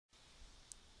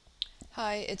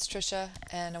Hi, it's Trisha,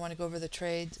 and I want to go over the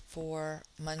trades for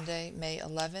Monday, May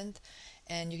 11th.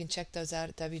 And you can check those out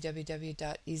at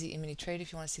www.easy-emini-trade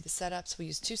if you want to see the setups. We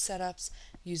use two setups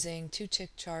using two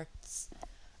tick charts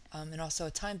and also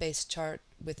a time-based chart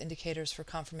with indicators for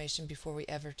confirmation before we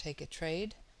ever take a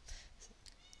trade.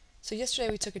 So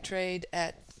yesterday we took a trade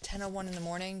at 10:01 in the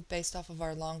morning based off of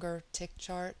our longer tick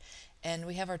chart, and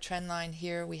we have our trend line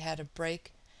here. We had a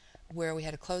break where we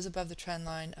had a close above the trend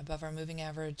line, above our moving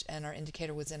average, and our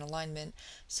indicator was in alignment.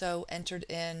 So entered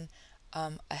in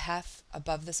a half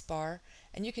above this bar,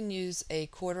 and you can use a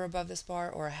quarter above this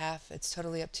bar or a half. It's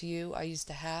totally up to you. I used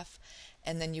a half,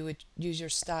 and then you would use your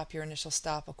stop, your initial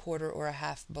stop, a quarter or a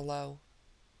half below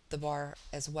the bar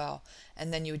as well,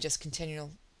 and then you would just continue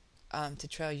to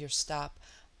trail your stop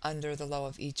under the low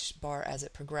of each bar as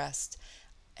it progressed.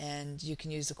 And you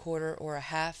can use a quarter or a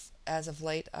half. As of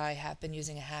late, I have been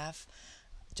using a half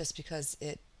just because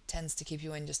it tends to keep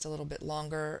you in just a little bit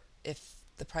longer if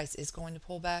the price is going to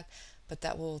pull back, but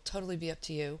that will totally be up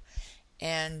to you.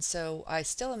 And so I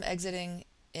still am exiting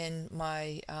in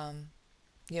my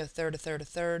third, a third, a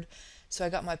third. So I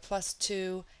got my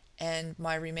 +2, and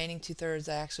my remaining 2/3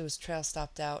 I actually was trail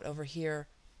stopped out over here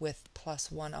with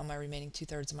 +1 on my remaining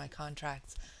 2/3 of my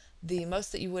contracts. The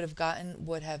most that you would have gotten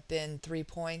would have been 3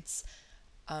 points.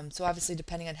 So obviously,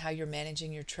 depending on how you're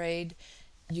managing your trade,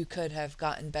 you could have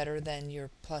gotten better than your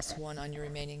 +1 on your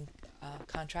remaining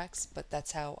contracts, but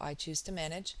that's how I choose to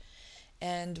manage.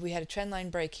 And we had a trend line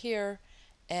break here,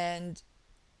 and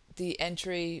the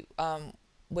entry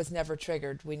was never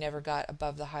triggered. We never got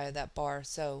above the high of that bar,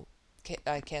 so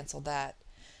I canceled that.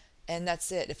 And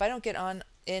that's it. If I don't get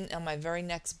in on my very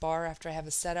next bar after I have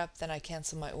a setup, then I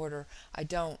cancel my order. I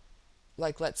don't,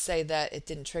 like, let's say that it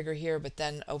didn't trigger here, but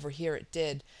then over here it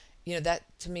did.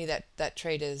 That to me, that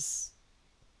trade is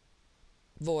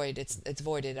void. It's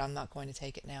voided. I'm not going to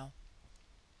take it now.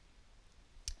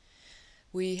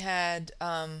 We had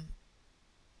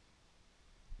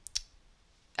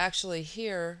actually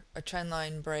here a trend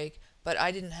line break, but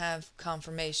I didn't have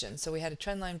confirmation. So we had a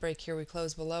trend line break here. We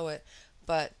closed below it,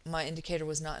 but my indicator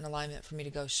was not in alignment for me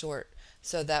to go short.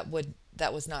 So that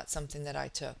was not something that I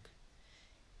took.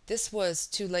 This was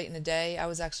too late in the day. I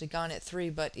was actually gone at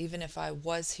 3, but even if I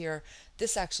was here,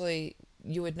 this actually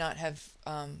you would not have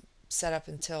set up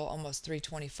until almost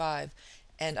 3:25,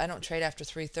 and I don't trade after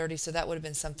 3:30, so that would have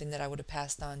been something that I would have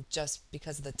passed on just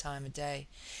because of the time of day.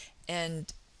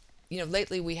 And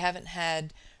lately we haven't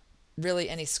had really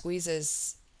any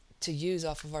squeezes to use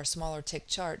off of our smaller tick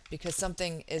chart because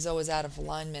something is always out of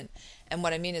alignment. And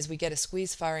what I mean is we get a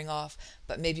squeeze firing off,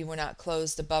 but maybe we're not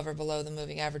closed above or below the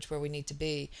moving average where we need to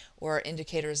be, or our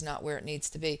indicator is not where it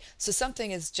needs to be. So something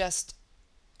is just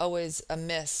always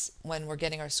amiss when we're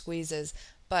getting our squeezes.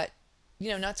 But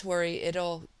not to worry,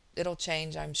 it'll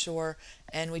change, I'm sure,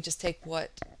 and we just take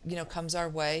what comes our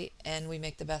way and we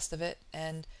make the best of it.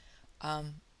 And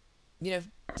the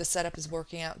setup is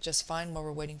working out just fine while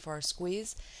we're waiting for our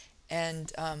squeeze.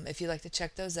 And if you'd like to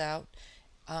check those out,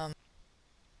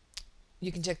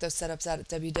 you can check those setups out at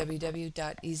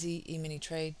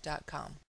www.easy-emini-trade.com.